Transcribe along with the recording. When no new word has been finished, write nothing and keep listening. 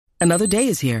Another day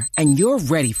is here, and you're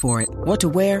ready for it. What to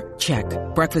wear? Check.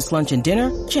 Breakfast, lunch, and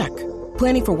dinner? Check.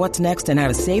 Planning for what's next and how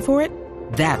to save for it?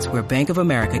 That's where Bank of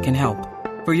America can help.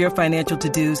 For your financial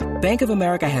to-dos, Bank of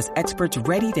America has experts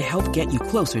ready to help get you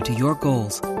closer to your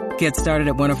goals. Get started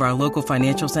at one of our local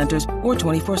financial centers or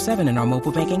 24/7 in our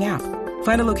mobile banking app.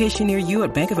 Find a location near you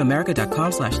at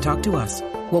bankofamerica.com/talktous.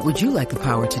 What would you like the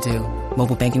power to do?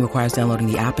 Mobile banking requires downloading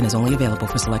the app and is only available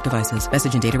for select devices.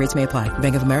 Message and data rates may apply.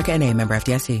 Bank of America N.A., member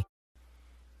FDIC.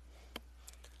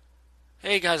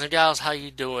 Hey guys and gals, how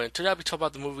you doing? Today I'll be talking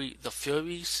about the movie The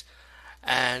Furies,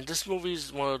 and this movie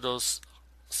is one of those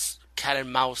cat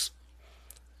and mouse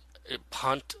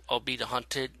hunt or be the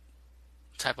hunted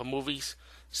type of movies.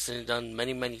 It's been done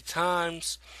many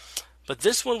times, but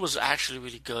this one was actually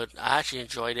really good. I actually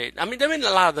enjoyed it. I mean, a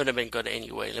lot of them have been good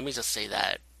anyway. Let me just say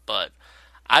that, but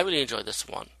I really enjoyed this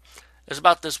one. It's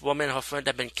about this woman and her friend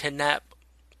that have been kidnapped,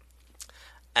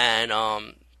 and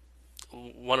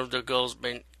one of the girls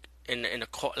been in a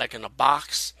like in a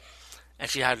box, and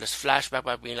she had this flashback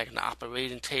about being like in the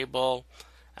operating table,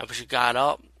 and when she got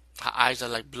up, her eyes are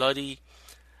like bloody.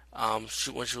 When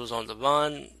she was on the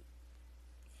run,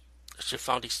 she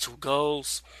found these two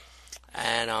girls,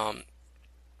 and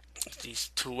these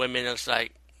two women is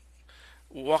like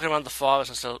walking around the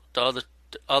forest, and so the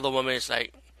other woman is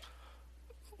like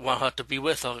want her to be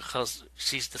with her because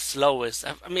she's the slowest.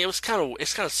 I mean, it's kind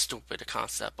of stupid, the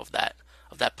concept of that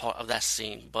part of that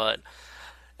scene. But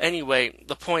anyway,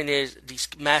 the point is these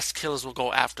mass killers will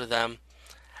go after them,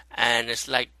 and it's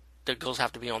like the girls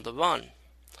have to be on the run.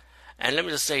 And let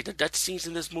me just say, the death scenes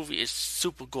in this movie is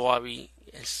super gory,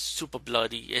 it's super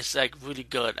bloody, it's like really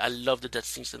good. I love the death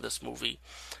scenes in this movie,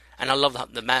 and I love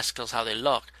the mass killers, how they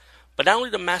look. But not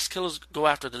only the mass killers go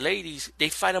after the ladies, they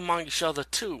fight among each other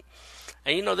too.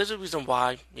 And there's a reason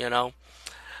why, But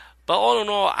all in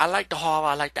all, I like the horror,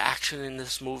 I like the action in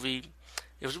this movie.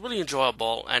 It was really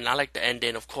enjoyable, and I like the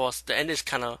ending. Of course, the ending is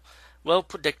kind of, well,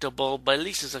 predictable, but at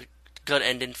least it's a good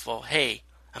ending for, hey,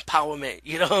 empowerment,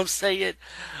 you know what I'm saying?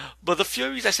 But The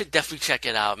Furies, I should definitely check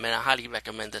it out, man. I highly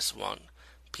recommend this one.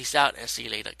 Peace out, and see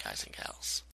you later, guys and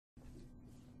gals.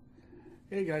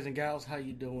 Hey, guys and gals, how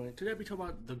you doing? Today we talk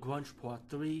about The Grudge Part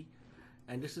 3,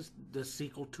 and this is the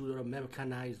sequel to the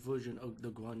Americanized version of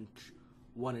The Grudge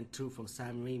 1 and 2 from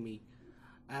Sam Raimi.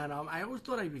 And I always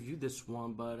thought I reviewed this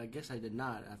one, but I guess I did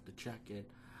not after checking.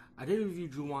 I did review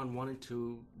Ju-On 1 and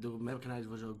 2, the Americanized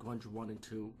version of Grudge 1 and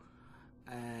 2,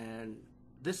 and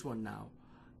this one now.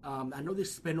 I know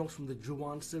there's spin-offs from the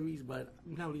Ju-On series, but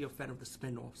I'm not really a fan of the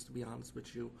spin-offs, to be honest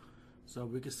with you. So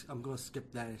I'm going to skip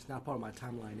that. It's not part of my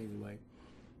timeline anyway.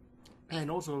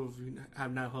 And also, if you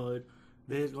have not heard,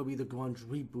 there's going to be the Grudge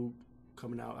reboot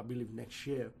coming out, I believe, next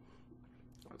year.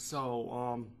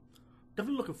 So,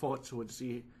 definitely looking forward to it to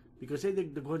see, because they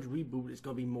think the Grudge reboot is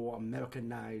going to be more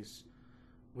Americanized,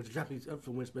 with Japanese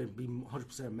influence, but be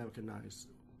 100% Americanized.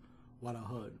 What I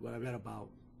read about.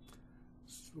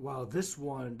 While this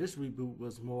reboot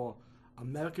was more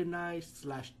Americanized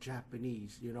 /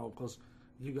 Japanese, because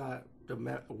you got the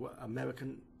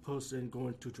American person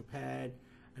going to Japan,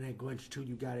 and then Grudge 2,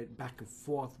 you got it back and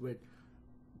forth with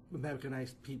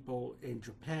Americanized people in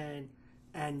Japan,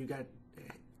 and you got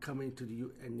coming to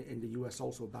in the U.S.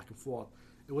 also back and forth.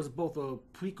 It was both a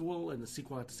prequel and a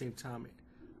sequel at the same time,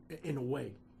 in a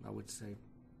way, I would say.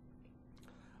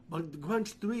 But The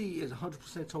Grudge 3 is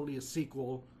 100% totally a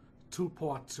sequel to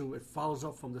Part 2. It follows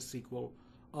up from the sequel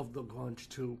of The Grudge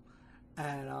 2.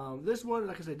 And this one,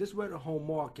 like I said, this went to home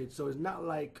market, so it's not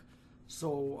like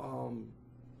so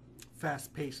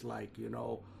fast-paced, like,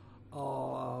 the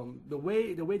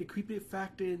way the creepy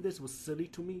factor in this was silly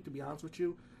to me, to be honest with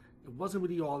you. It wasn't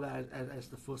really all that as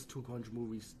the first two Grudge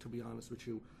movies, to be honest with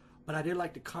you. But I did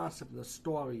like the concept and the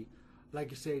story. Like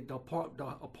you say, the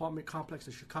apartment complex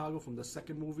in Chicago from the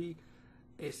second movie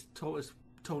is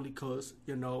totally cursed,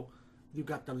 You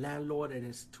got the landlord and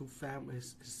his two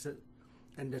families,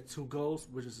 and the two girls,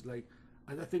 which is like,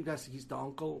 I think he's the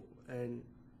uncle, and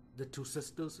the two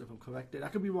sisters, if I'm corrected. I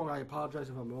could be wrong, I apologize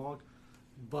if I'm wrong.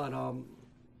 But,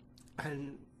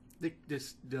 and the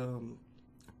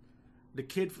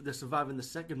kid that survived in the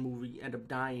second movie ended up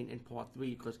dying in Part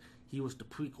 3 because he was the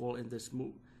prequel in this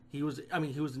movie. He was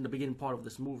in the beginning part of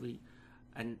this movie,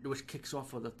 and which kicks off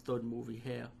for the third movie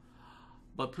here.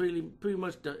 But pretty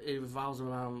much it revolves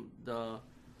around the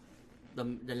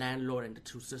landlord and the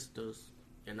two sisters,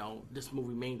 this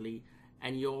movie mainly.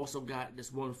 And you also got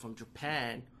this woman from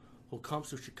Japan who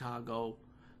comes to Chicago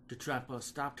to try to put a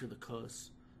stop to the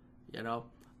curse,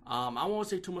 I won't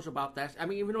say too much about that. I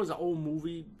mean, even though it's an old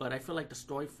movie, but I feel like the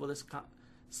story for this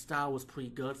style was pretty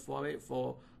good for it,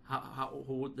 for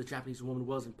who the Japanese woman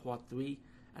was in Part 3.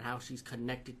 and how she's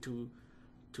connected to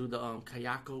the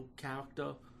Kayako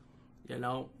character, you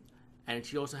know, and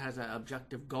she also has an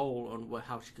objective goal on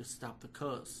how she could stop the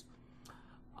curse.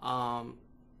 Um,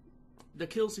 the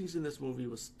kill scenes in this movie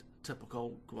was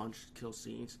typical grunge kill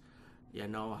scenes. You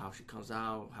know how she comes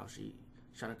out, how she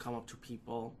trying to come up to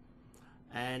people,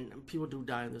 and people do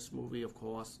die in this movie, of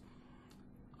course.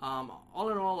 All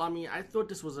in all, I mean, I thought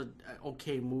this was an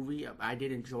okay movie. I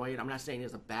did enjoy it. I'm not saying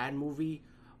it's a bad movie,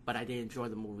 but I did enjoy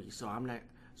the movie. So I'm not.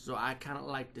 So I kind of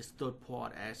like this third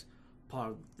part as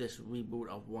part of this reboot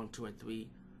of 1, 2, and 3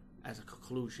 as a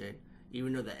conclusion.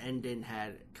 Even though the ending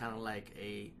had kind of like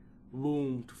a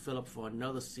room to fill up for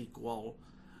another sequel,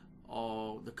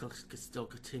 or the Cooks could still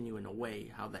continue in a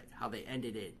way how they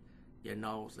ended it. You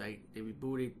know, it's like they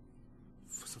rebooted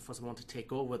for someone to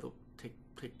take over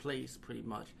take place pretty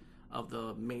much of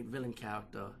the main villain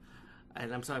character.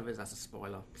 And I'm sorry if that's a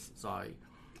spoiler. Sorry.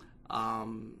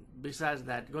 Besides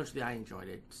that, eventually I enjoyed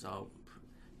it. So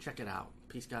check it out.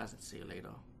 Peace, guys, and see you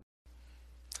later.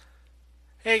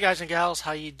 Hey guys and gals,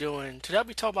 how you doing? Today I'll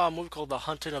be talking about a movie called The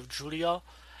Haunting of Julia.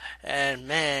 And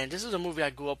man, this is a movie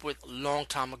I grew up with a long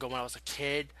time ago when I was a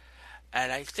kid.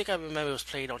 And I think I remember it was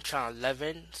played on Channel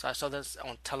 11, so I saw this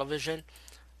on television.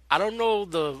 I don't know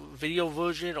the video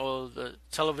version or the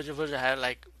television version had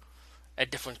like a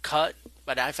different cut,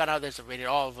 but I found out there's a rated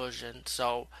R version.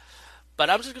 So, but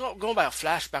I'm just going by a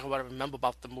flashback of what I remember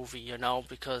about the movie, you know,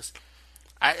 because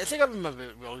I think I remember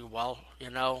it really well, you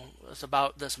know. It's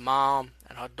about this mom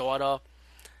and her daughter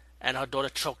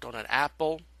choked on an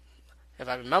apple. If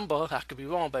I remember, I could be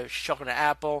wrong, but she choked on an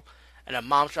apple, and the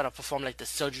mom tried to perform like the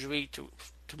surgery to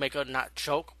make her not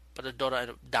choke, but the daughter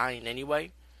ended up dying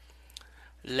anyway.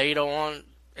 Later on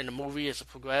in the movie, as it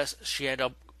progressed, she ended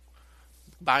up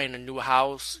buying a new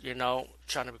house, you know,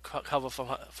 trying to recover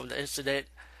from the incident.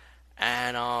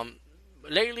 And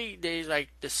lately, there's like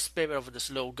the spirit of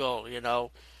this little girl, you know,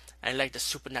 and like the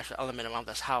supernatural element around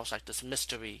this house, like this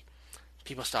mystery.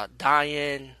 People start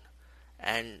dying,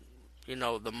 and you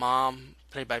know, the mom,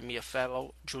 played by Mia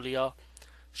Farrow, Julia,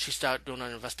 she started doing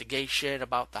an investigation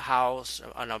about the house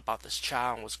and about this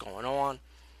child and what's going on.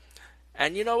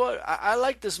 And you know what? I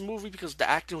like this movie because the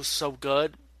acting was so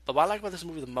good. But what I like about this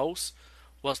movie the most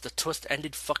was the twist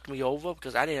ending fucked me over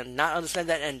because I did not understand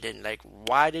that ending. Like,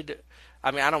 why did...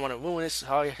 I mean, I don't want to ruin this.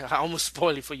 I almost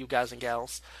spoil it for you guys and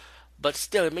gals. But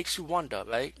still, it makes you wonder,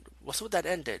 right? What's with that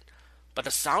ending? But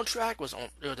the soundtrack was on...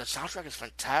 The soundtrack is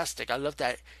fantastic. I love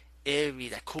that eerie,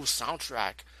 that cool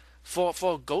soundtrack. For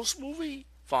a ghost movie,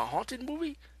 for a haunted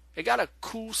movie, it got a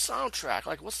cool soundtrack.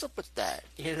 Like, what's up with that?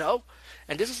 You know?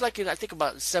 And this is like in, I think,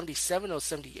 about 77 or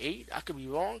 78. I could be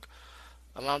wrong.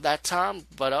 Around that time.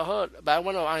 But I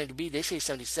went on IMDb, they say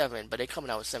 77, but they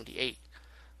coming out with 78.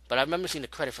 But I remember seeing the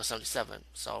credit for 77.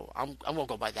 So I'm going to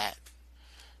go by that.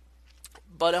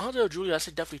 But 100 of Julia, I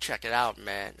should definitely check it out,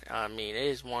 man. I mean, it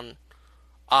is one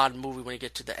odd movie when you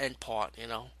get to the end part, you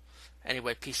know.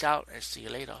 Anyway, peace out and see you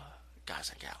later, guys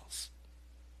and gals.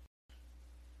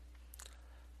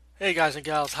 Hey guys and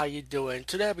gals, how you doing?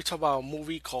 Today I'll be talking about a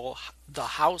movie called The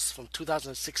House from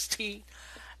 2016.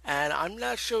 And I'm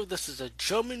not sure if this is a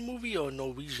German movie or a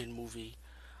Norwegian movie.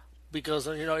 Because,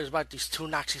 you know, it's about these two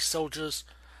Nazi soldiers.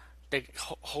 They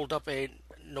hold up a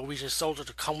Norwegian soldier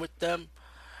to come with them.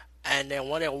 And then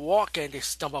when they're walking, they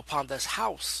stumble upon this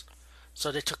house.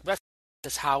 So they took refuge in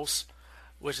this house,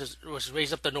 which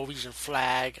raised up the Norwegian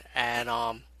flag.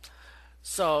 And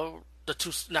so the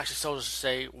two Nazi soldiers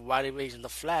say, why are they raising the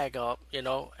flag up, you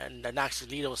know? And the Nazi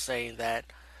leader was saying that,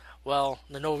 well,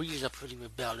 the Norwegians are pretty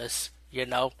rebellious, you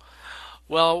know?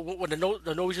 Well, when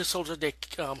the Norwegian soldiers they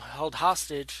held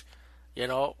hostage, you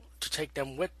know, to take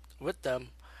them with them,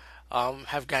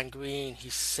 have gangrene,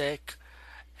 he's sick,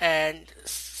 and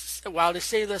while they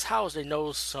stay in this house, they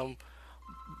notice some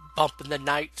bump in the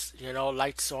night, you know,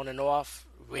 lights on and off,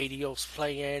 radios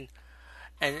playing.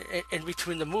 And in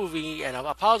between the movie, and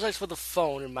I apologize for the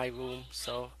phone in my room,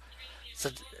 so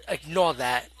ignore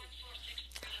that.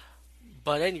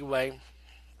 But anyway,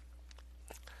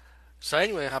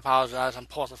 I apologize. I'm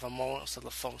pausing for a moment so the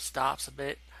phone stops a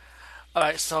bit.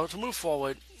 Alright, so to move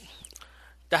forward,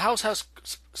 the house has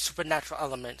supernatural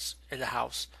elements in the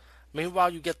house. Meanwhile,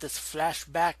 you get this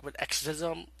flashback with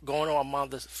exorcism going on among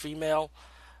this female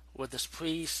with this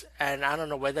priest, and I don't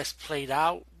know where this played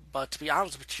out, but to be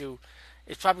honest with you,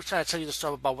 it's probably trying to tell you the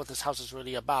story about what this house is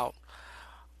really about.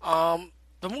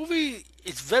 The movie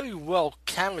is very well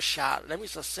camera shot. Let me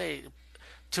just say,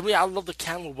 to me, I love the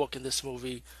camera work in this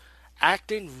movie.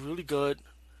 Acting really good.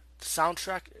 The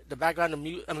soundtrack, the background, the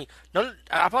music.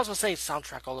 I apologize for saying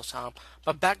soundtrack all the time,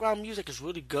 but background music is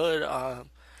really good.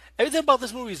 Everything about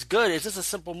this movie is good. It's just a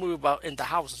simple movie about in the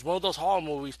house. It's one of those horror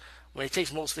movies when it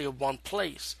takes mostly in one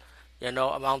place. You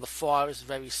know, around the forest,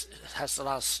 has a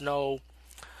lot of snow.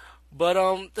 But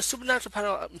the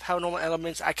supernatural paranormal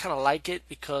elements, I kind of like it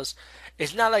because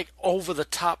it's not like over the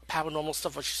top paranormal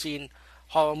stuff what you see in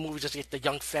horror movies just to get the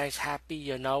young fans happy.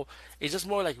 You know, it's just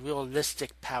more like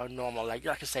realistic paranormal, like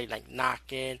I can say like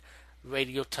knocking,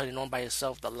 radio turning on by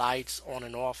itself, the lights on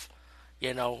and off.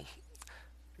 You know,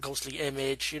 ghostly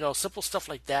image. You know, simple stuff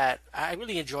like that. I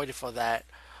really enjoyed it for that.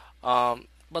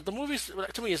 But the movie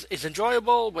to me is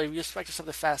enjoyable, but if you expect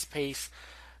something fast paced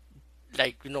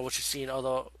like what you see in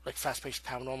other like fast-paced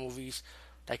paranormal movies,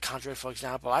 like Conjuring, for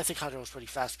example. I think Conjuring was pretty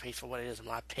fast-paced for what it is, in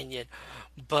my opinion.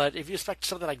 But if you expect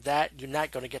something like that, you're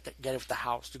not going to get it with the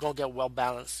house. You're going to get well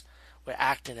balanced with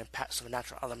acting and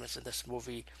supernatural elements in this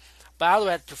movie. But either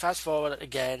way, to fast forward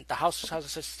again, The House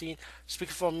 2016.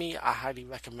 Speaking for me, I highly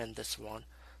recommend this one.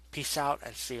 Peace out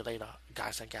and see you later,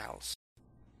 guys and gals.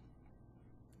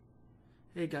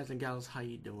 Hey guys and gals, how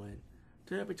you doing?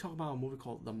 Today I'll be talking about a movie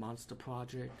called The Monster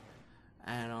Project.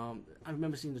 And I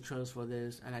remember seeing the trailers for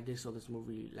this, and I did saw this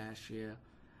movie last year.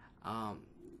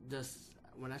 Just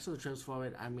when I saw the trailers for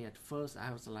it, I mean, at first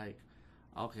I was like,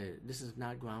 okay, this is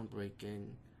not groundbreaking,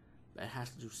 but it has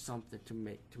to do something to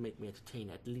make me entertained,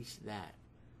 at least that.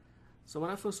 So when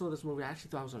I first saw this movie, I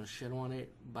actually thought I was gonna shit on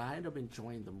it, but I ended up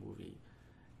enjoying the movie.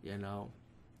 You know,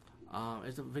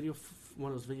 it's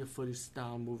one of those video footage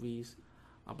style movies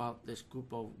about this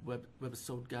group of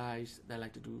webisode guys that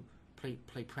like to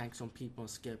play pranks on people and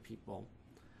scare people.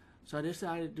 So I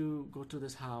decided to go to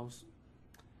this house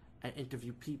and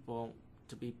interview people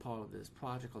to be part of this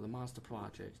project called the Monster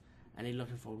Project. And they're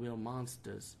looking for real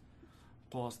monsters.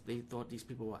 Of course, they thought these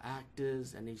people were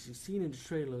actors, and as you've seen in the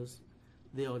trailers,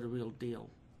 they are the real deal.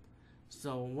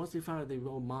 So once they found out they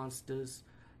were real monsters,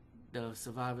 the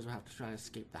survivors will have to try and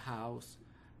escape the house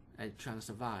and trying to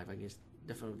survive against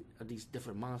these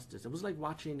different monsters. It was like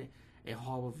watching a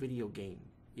horror video game.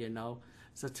 You know,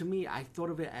 so to me, I thought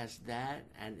of it as that,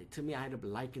 and to me, I ended up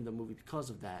liking the movie because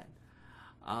of that.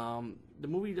 The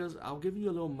movie does. I'll give you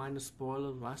a little minor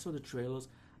spoiler. When I saw the trailers,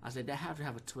 I said they have to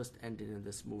have a twist ending in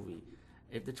this movie.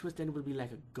 If the twist ending would be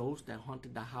like a ghost that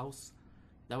haunted the house,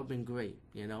 that would have been great,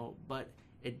 you know. But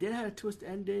it did have a twist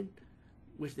ending,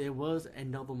 which there was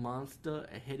another monster,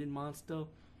 a hidden monster.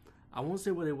 I won't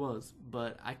say what it was,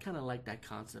 but I kind of like that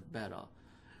concept better.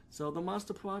 So the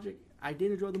Monster Project, I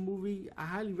did enjoy the movie. I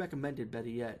highly recommend it, better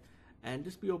yet. And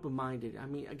just be open-minded. I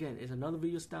mean, again, it's another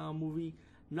video-style movie.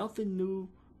 Nothing new,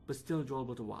 but still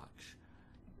enjoyable to watch.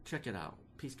 Check it out.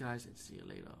 Peace, guys, and see you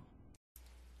later.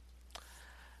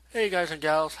 Hey guys and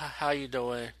gals, how you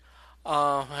doing?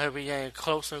 We're getting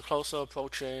closer and closer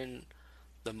approaching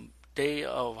the day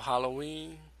of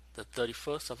Halloween, the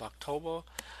 31st of October.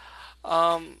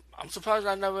 I'm surprised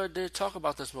I never did talk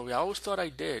about this movie. I always thought I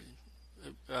did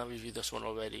review this one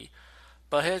already.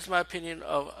 But here's my opinion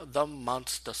of The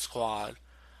Monster Squad.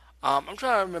 I'm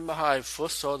trying to remember how I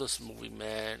first saw this movie,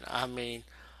 man. I mean,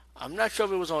 I'm not sure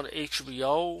if it was on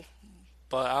HBO,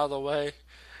 but either way,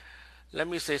 let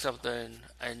me say something.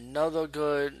 Another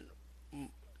good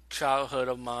childhood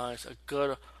of mine, a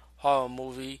good horror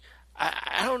movie.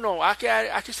 I don't know. I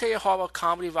could say a horror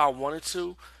comedy if I wanted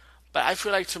to, but I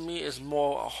feel like to me it's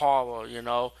more horror. You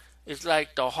know, it's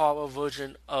like the horror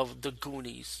version of The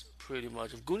Goonies, pretty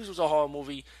much. If Goonies was a horror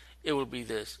movie, it would be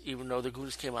this. Even though The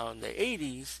Goonies came out in the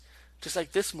 80s, just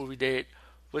like this movie did,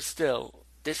 but still,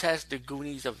 this has the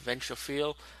Goonies adventure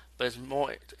feel, but it's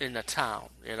more in the town.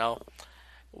 You know.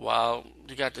 While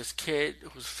you got this kid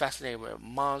who's fascinated with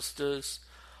monsters,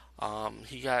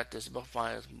 he got this book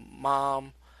by his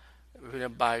mom,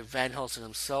 written by Van Helsing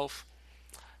himself.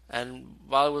 And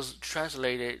while it was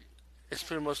translated, it's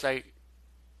pretty much like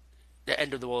the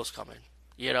end of the world's coming.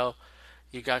 You know,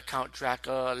 you got Count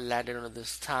Dracula landing on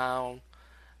this town,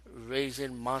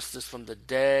 raising monsters from the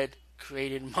dead,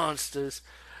 creating monsters,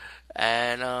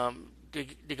 and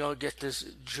they're gonna get this.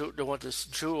 They want this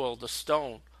jewel, the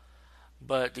stone.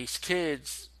 But these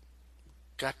kids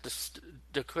got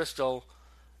the crystal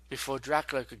before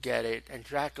Dracula could get it, and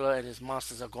Dracula and his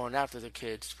monsters are going after the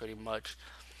kids pretty much.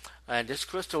 And this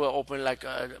crystal will open like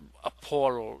a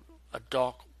portal, a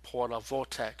dark portal, a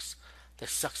vortex that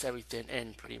sucks everything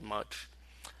in pretty much.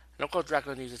 And of course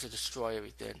Dracula needs it to destroy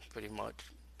everything pretty much.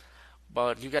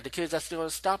 But you got the kids that's still going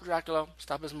to stop Dracula,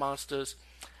 stop his monsters.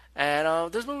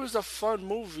 And this movie is a fun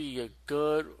movie, a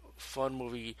good, fun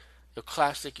movie. The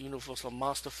classic Universal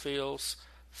monster feel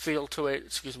to it,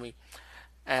 excuse me.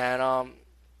 And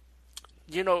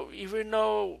you know, even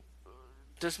though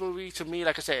this movie to me,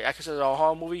 like I consider it a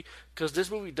horror movie because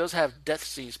this movie does have death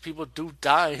scenes. People do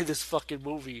die in this fucking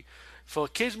movie. For a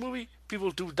kids movie,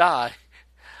 people do die.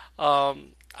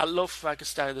 I love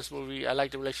Frankenstein in this movie. I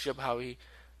like the relationship, how he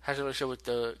has a relationship with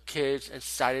the kids and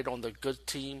sided on the good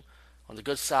team, on the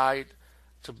good side,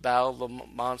 to battle the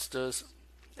monsters.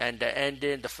 And the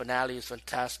ending, the finale is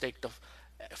fantastic. The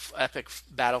epic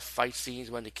battle fight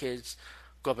scenes when the kids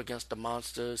go up against the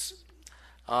monsters.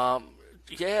 Um,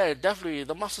 yeah, definitely.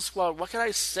 The Monster Squad, what can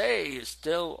I say? It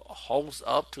still holds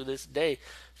up to this day.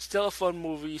 Still a fun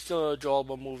movie, still an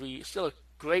enjoyable movie, still a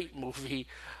great movie.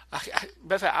 Matter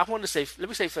of fact, I want to say, let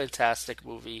me say fantastic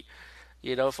movie,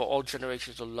 for all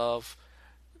generations to love,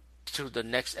 to the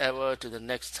next era, to the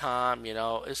next time,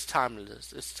 it's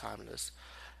timeless. It's timeless.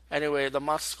 Anyway, The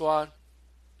Monster Squad,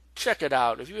 check it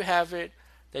out. If you haven't,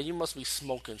 then you must be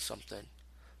smoking something.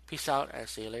 Peace out and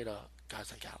see you later,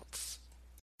 guys and gals.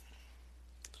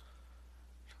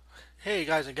 Hey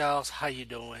guys and gals, how you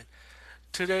doing?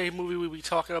 Today movie we'll be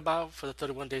talking about for the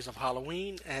 31 days of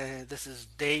Halloween, and this is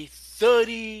day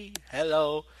 30.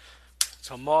 Hello.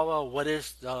 Tomorrow, what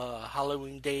is the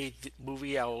Halloween day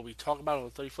movie I will be talking about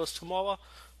on the 31st tomorrow?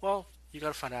 Well, you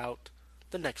gotta find out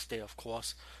the next day, of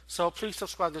course. So please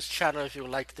subscribe to this channel if you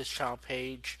like this channel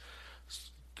page.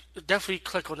 Definitely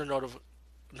click on the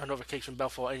notification bell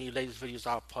for any latest videos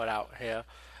I'll put out here.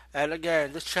 And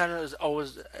again, this channel is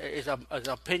always an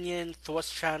opinion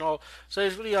thoughts channel, so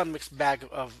it's really a mixed bag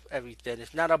of everything.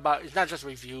 It's not just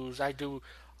reviews. I do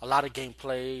a lot of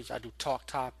gameplays. I do talk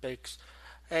topics.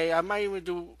 Hey, I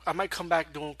might come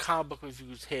back doing comic book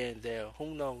reviews here and there.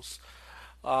 Who knows?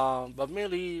 But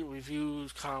mainly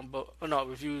reviews,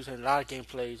 reviews and a lot of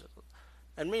gameplays,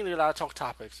 and mainly a lot of talk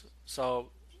topics. So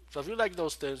if you like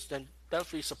those things, then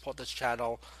definitely support this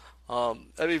channel.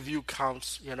 Every view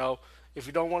counts. If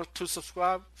you don't want to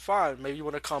subscribe, fine. Maybe you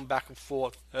want to come back and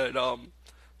forth and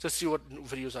to see what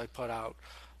videos I put out.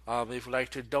 If you'd like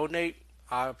to donate,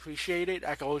 I appreciate it.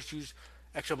 I can always use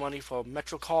extra money for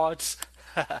Metro cards.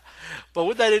 But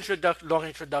with that long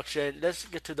introduction, let's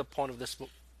get to the point of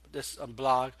this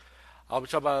blog. I'll be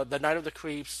talking about The Night of the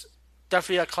Creeps.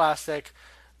 Definitely a classic.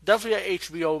 Definitely an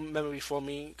HBO memory for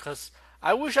me, because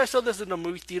I wish I saw this in the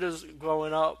movie theaters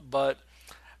growing up, but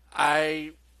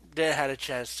I didn't have a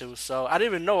chance to, so I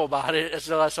didn't even know about it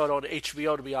until I saw it on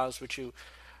HBO, to be honest with you.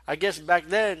 I guess back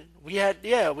then we had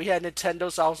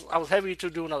Nintendo, so I was heavy to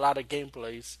doing a lot of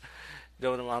gameplays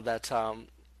doing around that time.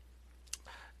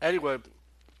 Anyway,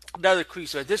 another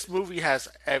creature. This movie has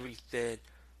everything: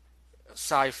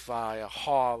 sci-fi,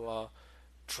 horror,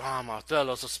 drama,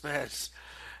 thriller, suspense,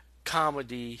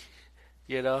 comedy,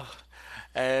 you know,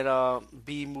 and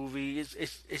B movie.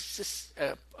 It's just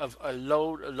a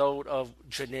load of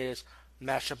genres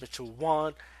mashed up into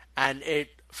one, and it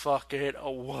fucking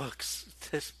works.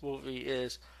 This movie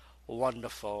is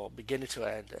wonderful, beginning to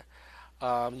end.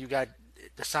 You got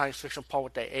the science fiction part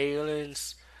with the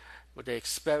aliens, with the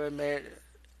experiment,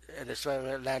 and the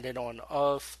experiment landing on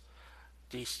Earth.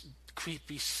 These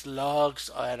creepy slugs,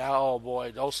 and oh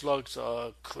boy, those slugs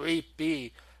are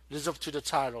creepy. Lives up to the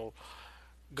title.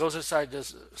 Goes inside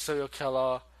this serial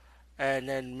killer, and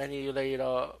then many years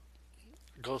later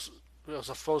there's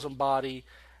a frozen body,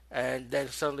 and then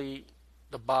suddenly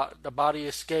the body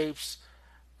escapes.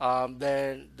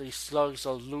 Then the slugs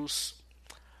are loose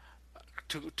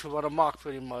to run amok,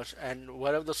 pretty much, and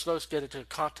whatever the slugs get into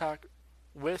contact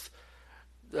with,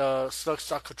 the slugs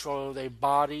start controlling their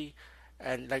body,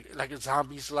 and like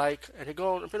zombies, and they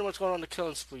go pretty much going on the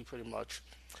killing spree, pretty much.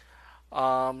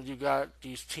 You got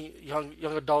these young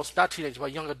adults, not teenagers,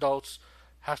 but young adults,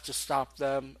 have to stop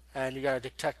them, and you got a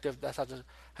detective that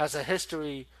has a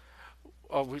history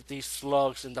with these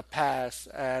slugs in the past,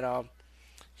 and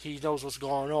he knows what's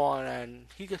going on, and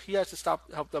he has to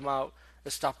help them out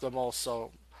and stop them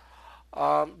also.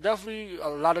 Definitely a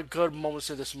lot of good moments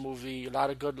in this movie, a lot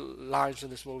of good lines in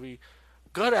this movie,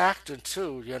 good acting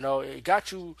too. It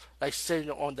got you like sitting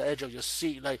on the edge of your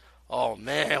seat, like, oh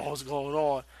man, what's going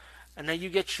on? And then you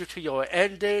get you to your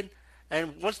ending,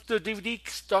 and once the DVD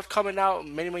started coming out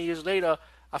many years later,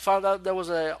 I found out there was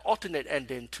an alternate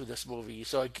ending to this movie,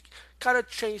 so it kind of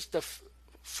changed the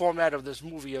format of this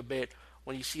movie a bit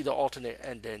when you see the alternate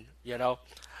ending.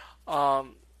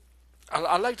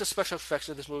 I like the special effects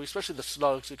in this movie, especially the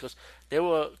slugs, because they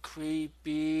were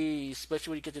creepy,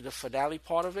 especially when you get to the finale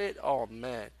part of it. Oh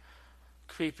man,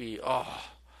 creepy. Oh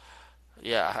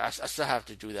yeah, I still have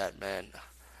to do that, man.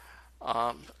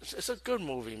 It's a good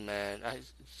movie, man.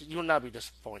 You'll not be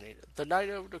disappointed. The Night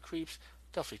of the Creeps,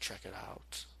 definitely check it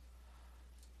out.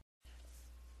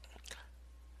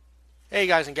 Hey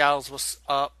guys and gals, what's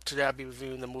up? Today I'll be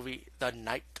reviewing the movie The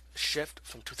Night Shift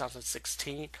from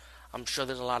 2016. I'm sure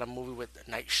there's a lot of movie with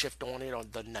Night Shift on it or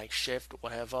The Night Shift,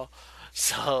 whatever.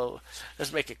 So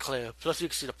let's make it clear. Plus, you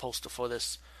can see the poster for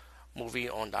this movie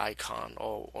on the icon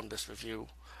or on this review.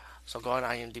 So go on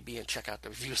IMDb and check out the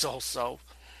reviews also.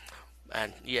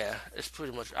 And yeah, it's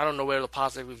pretty much. I don't know where the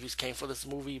positive reviews came for this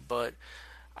movie, but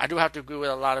I do have to agree with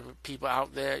a lot of people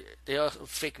out there. There are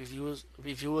fake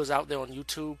reviewers out there on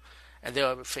YouTube, and there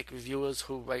are fake reviewers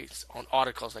who write on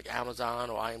articles like Amazon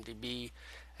or IMDb,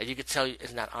 and you can tell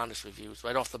it's not honest reviews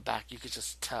right off the back. You could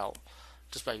just tell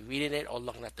just by reading it or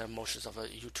looking at the emotions of a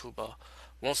YouTuber.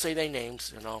 Won't say their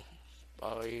names,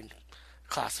 or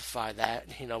classify that,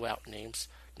 without names,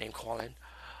 name calling.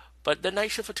 But The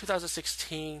Night Shift for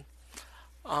 2016.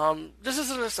 This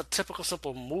isn't just a typical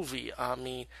simple movie. I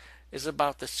mean, it's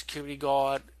about the security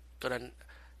guard gonna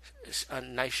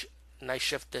night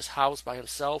shift this house by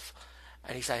himself,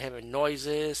 and he started hearing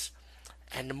noises.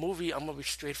 And the movie, I'm gonna be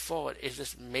straightforward, is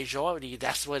this majority.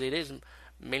 That's what it is,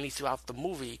 mainly throughout the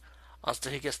movie,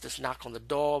 until he gets this knock on the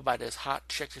door by this hot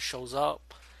chick that shows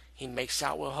up. He makes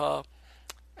out with her,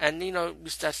 and we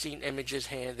start seeing images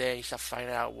here and there. And you start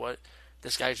finding out what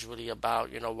this guy's really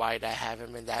about. Why they have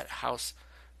him in that house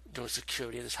doing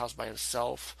security in this house by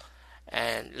himself.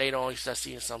 And later on, you start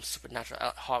seeing some supernatural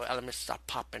horror elements start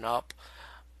popping up.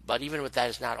 But even with that,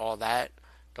 it's not all that.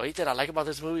 The only thing I like about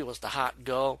this movie was the hot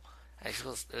girl. And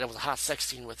there was a hot sex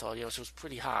scene with her. She was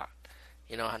pretty hot.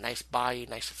 A nice body,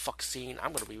 nice fuck scene.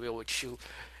 I'm going to be real with you.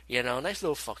 Nice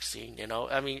little fuck scene,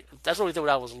 I mean, that's the only thing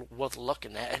that was worth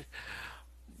looking at.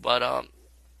 But,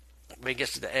 when it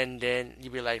gets to the end, then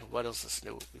you'd be like, what else is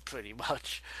new? Pretty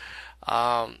much.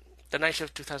 The Night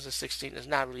Shift 2016 is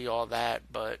not really all that,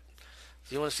 but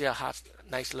if you want to see a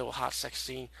nice little hot sex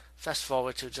scene, fast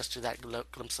forward to that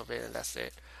glimpse of it, and that's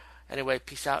it. Anyway,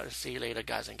 peace out and see you later,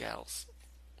 guys and gals.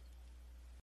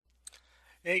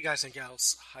 Hey guys and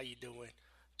gals, how you doing?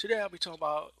 Today I'll be talking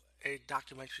about a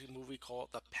documentary movie called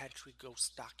The Pantry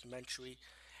Ghost Documentary.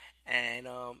 And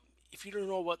if you don't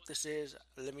know what this is,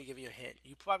 let me give you a hint.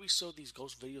 You probably saw these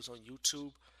ghost videos on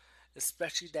YouTube,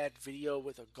 especially that video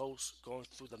with a ghost going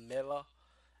through the mirror,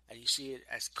 and you see it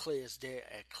as clear as day,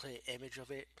 a clear image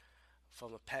of it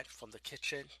from from the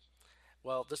kitchen.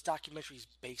 Well, this documentary is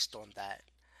based on that.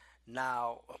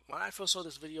 Now, when I first saw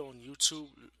this video on YouTube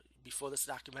before this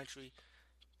documentary,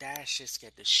 that shit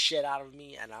scared the shit out of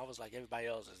me, and I was like everybody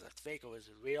else, is that fake or is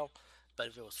it real? But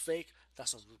if it was fake,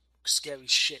 that's some scary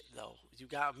shit though. You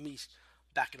got me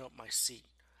backing up my seat.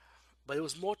 But it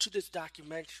was more to this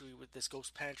documentary with this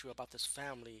ghost pantry about this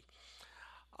family.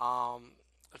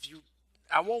 If you,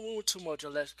 I won't ruin too much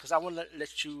unless, because I want to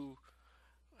let you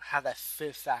have that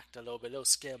fear factor a little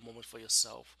scare moment for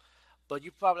yourself. But you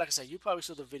probably, like I said, you probably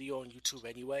saw the video on YouTube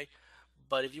anyway.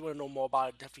 But if you want to know more about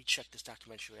it, definitely check this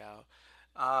documentary out.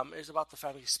 It's about the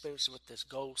family experience with this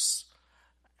ghost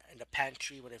in the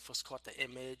pantry when they first caught the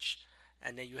image,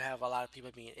 and then you have a lot of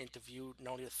people being interviewed,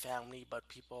 not only the family but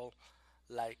people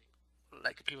like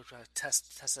people trying to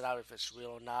test it out if it's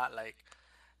real or not, like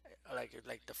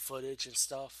the footage and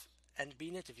stuff, and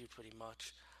being interviewed pretty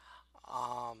much.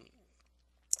 Um,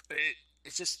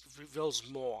 it just reveals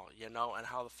more, and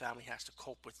how the family has to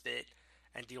cope with it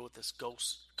and deal with this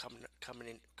ghost coming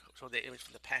in, show their image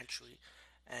from the pantry.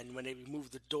 And when they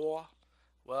remove the door,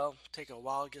 well, take a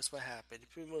while. Guess what happened?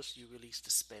 Pretty much you release the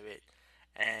spirit,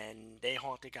 and their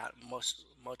haunting got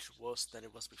much worse than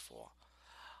it was before.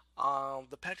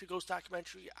 The Pantry Ghost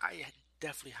documentary, I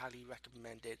definitely highly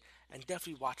recommend it, and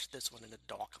definitely watch this one in the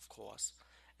dark, of course.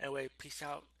 Anyway, peace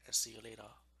out, and see you later,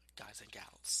 guys and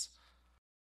gals.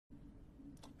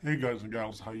 Hey guys and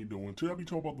gals, how you doing? Today I'll be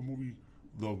talking about the movie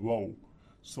The Row.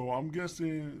 So I'm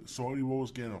guessing Saudi Row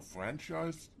is getting a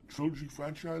trilogy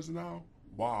franchise now?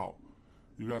 Wow.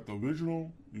 You got the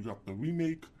original, you got the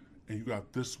remake, and you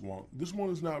got this one. This one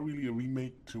is not really a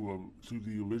remake to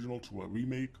the original, to a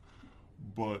remake,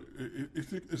 but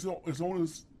it's its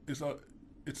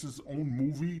own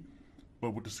movie,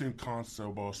 but with the same concept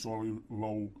about Saudi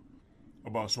Row,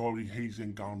 about Saudi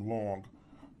hazing gone wrong.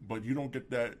 But you don't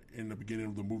get that in the beginning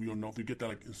of the movie or nothing. You get that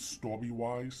like story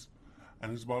wise,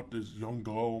 and it's about this young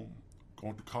girl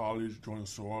going to college, joining a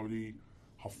sorority.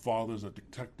 Her father's a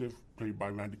detective, played by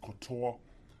Randy Couture.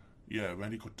 Yeah,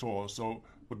 Randy Couture. So,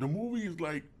 but the movie is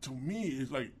like, to me, is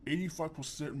like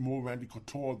 85% more Randy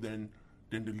Couture than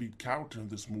the lead character in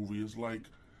this movie. It's like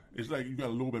you got a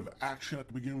little bit of action at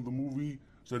the beginning of the movie.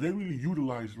 So they really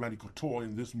utilized Randy Couture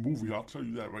in this movie. I'll tell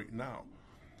you that right now.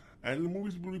 And the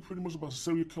movie's really pretty much about a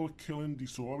serial killer killing the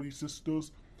sorority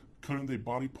sisters, killing their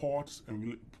body parts,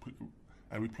 and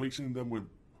replacing them with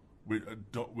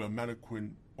a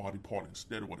mannequin body part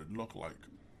instead of what it looked like.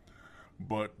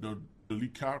 but the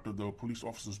lead character, the police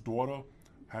officer's daughter,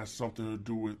 has something to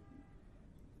do with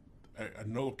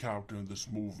another character in this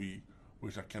movie,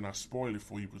 which I cannot spoil it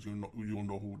for you because you don't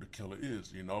know who the killer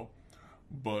is, you know.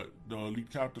 But the lead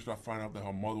character, I find out that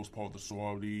her mother was part of the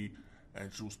sorority,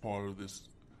 and she was part of this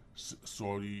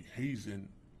sorority hazing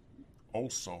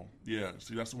also. Yeah,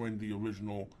 see, that's when the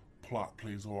original plot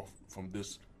plays off from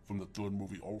the third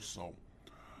movie also.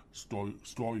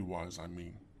 Story-wise, I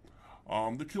mean.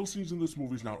 The kill scenes in this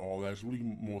movie is not all that. It's really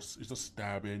more, it's just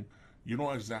stabbing. You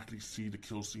don't exactly see the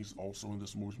kill scenes also in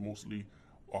this movie. It's mostly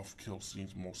off kill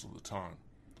scenes most of the time.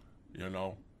 You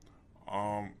know?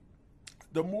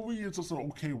 The movie is just an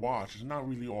okay watch. It's not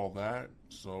really all that.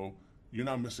 So, you're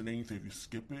not missing anything if you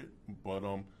skip it. But,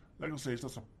 like I say, it's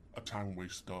just a time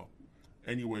waster.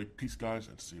 Anyway, peace guys,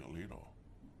 and see you later.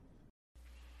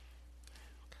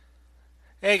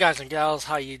 Hey guys and gals,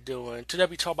 how you doing? Today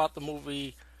we talk about the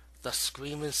movie The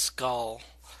Screaming Skull.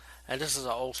 And this is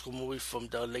an old school movie from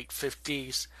the late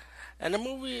 50s. And the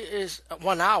movie is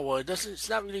 1 hour. It's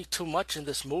not really too much in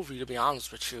this movie, to be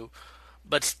honest with you.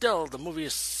 But still, the movie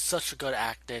is such a good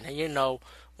acting. And you know,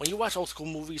 when you watch old school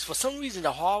movies, for some reason,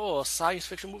 the horror or science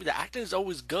fiction movie, the acting is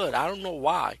always good. I don't know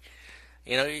why.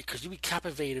 You know, because you be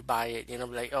captivated by it. You know,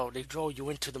 like, oh, they draw you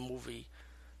into the movie.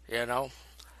 You know?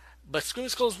 But Screaming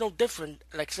Skull is no different.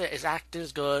 Like I said, its acting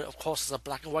is good. Of course, it's a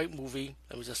black and white movie.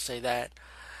 Let me just say that.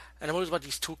 And the movie's about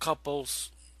these two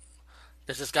couples.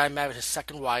 There's this guy married his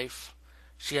second wife.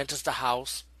 She enters the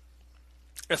house.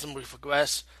 As the movie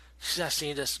progresses, she's not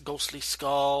seeing this ghostly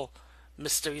skull.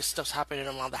 Mysterious stuff's happening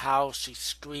around the house. She's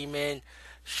screaming.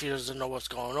 She doesn't know what's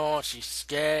going on. She's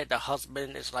scared. The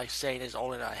husband is like saying it's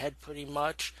all in her head pretty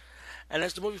much. And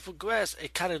as the movie progresses,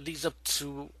 it kind of leads up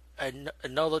to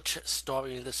another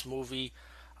story in this movie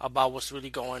about what's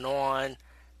really going on,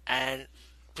 and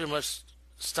pretty much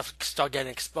stuff start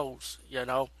getting exposed, you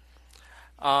know.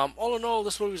 All in all,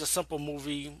 this movie is a simple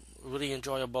movie, really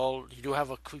enjoyable. You do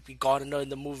have a creepy gardener in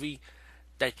the movie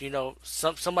that, you know,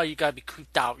 somebody you gotta be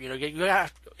creeped out. You know, you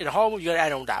gotta, in a horror movie, you gotta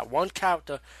add on that one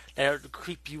character that will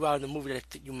creep you out in the movie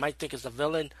that you might think is the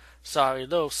villain. Sorry, a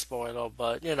little spoiler,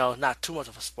 but, you know, not too much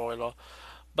of a spoiler.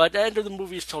 But the end of the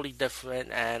movie is totally different,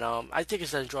 and I think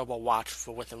it's an enjoyable watch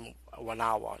for within 1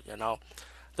 hour, you know.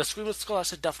 The Screaming Skull, I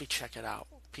should definitely check it out.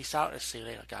 Peace out, and see you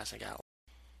later, guys and gals.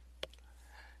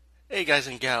 Hey guys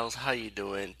and gals, how you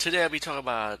doing? Today I'll be talking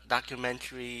about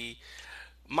a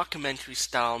mockumentary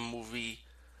style movie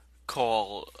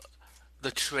called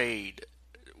The Trade,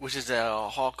 which is a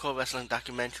hardcore wrestling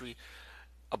documentary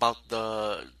about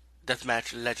the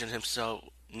deathmatch legend himself,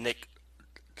 Nick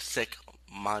Sick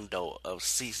Mondo of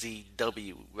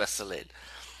CZW Wrestling.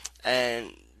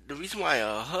 And the reason why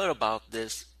I heard about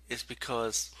this is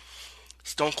because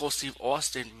Stone Cold Steve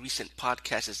Austin recent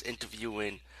podcast is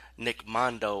interviewing Nick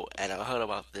Mondo, and I heard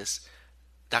about this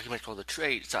documentary called The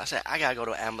Trade. So I said I gotta go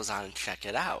to Amazon and check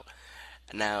it out.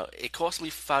 Now it cost me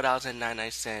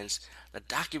 $5.99. The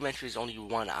documentary is only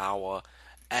 1 hour,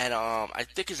 and I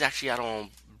think it's actually out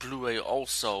on Blu-ray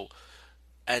also.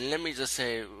 And let me just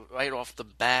say right off the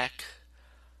back,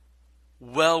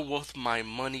 well worth my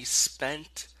money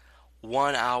spent.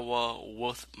 1 hour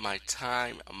worth my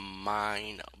time.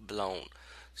 Mind blown.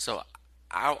 So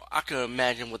I can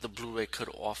imagine what the Blu-ray could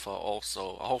offer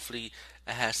also. Hopefully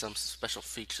it has some special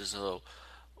features or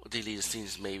deleted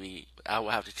scenes maybe. I will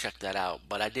have to check that out.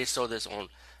 But I did saw this on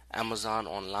Amazon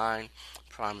online,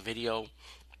 Prime Video.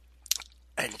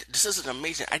 And this is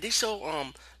amazing. I did show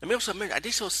let me also admit I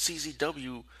did show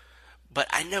CZW, but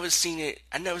I never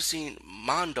seen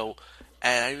Mondo,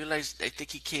 and I realized I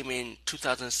think he came in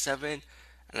 2007,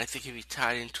 and I think he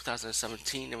retired in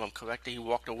 2017. If I'm correct, he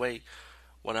walked away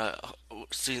when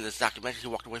seeing this documentary. He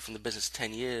walked away from the business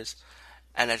 10 years,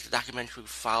 and as the documentary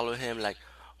followed him, like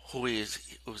who he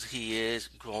is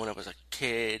growing up as a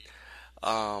kid,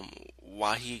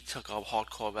 why he took up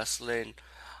hardcore wrestling.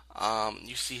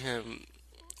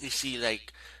 You see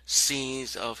like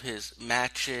scenes of his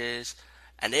matches,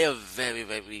 and they are very,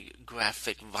 very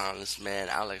graphic violence, man.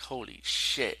 I was like, holy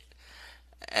shit.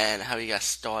 And how he got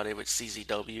started with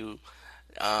CZW.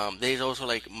 There's also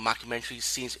like mockumentary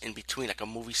scenes in between, like a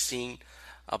movie scene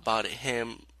about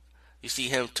him. You see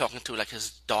him talking to like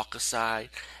his darker side,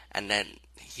 and then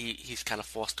he's kind of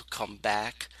forced to come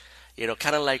back. You know,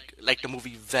 kind of like the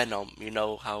movie Venom. You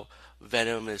know how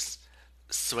Venom is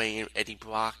swaying Eddie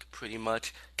Brock pretty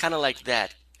much, kind of like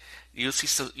that. You see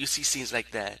scenes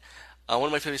like that. One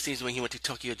of my favorite scenes when he went to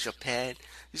Tokyo, Japan.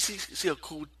 You see a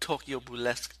cool Tokyo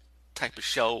burlesque type of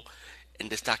show in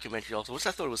this documentary also, which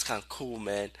I thought was kind of cool,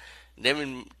 man. They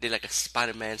even did like a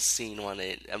Spider-Man scene on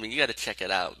it. I mean, you gotta check it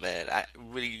out, man.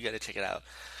 You gotta check it out.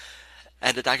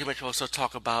 And the documentary also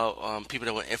talk about people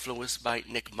that were influenced by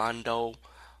Nick Mondo.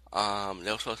 They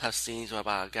also have scenes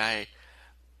about a guy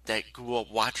that grew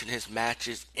up watching his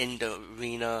matches in the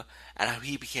arena and how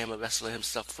he became a wrestler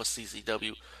himself for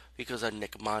CCW because of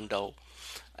Nick Mondo.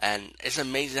 And it's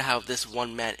amazing how this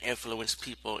one man influenced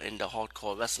people in the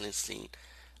hardcore wrestling scene.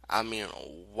 I mean,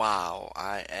 wow,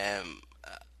 I am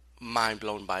mind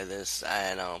blown by this.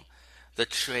 And the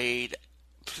trade,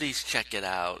 please check it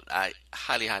out. I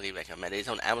highly, highly recommend it. It's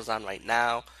on Amazon right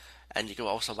now, and you can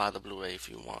also buy the Blu-ray if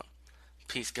you want.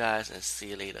 Peace, guys, and see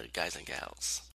you later, guys and gals.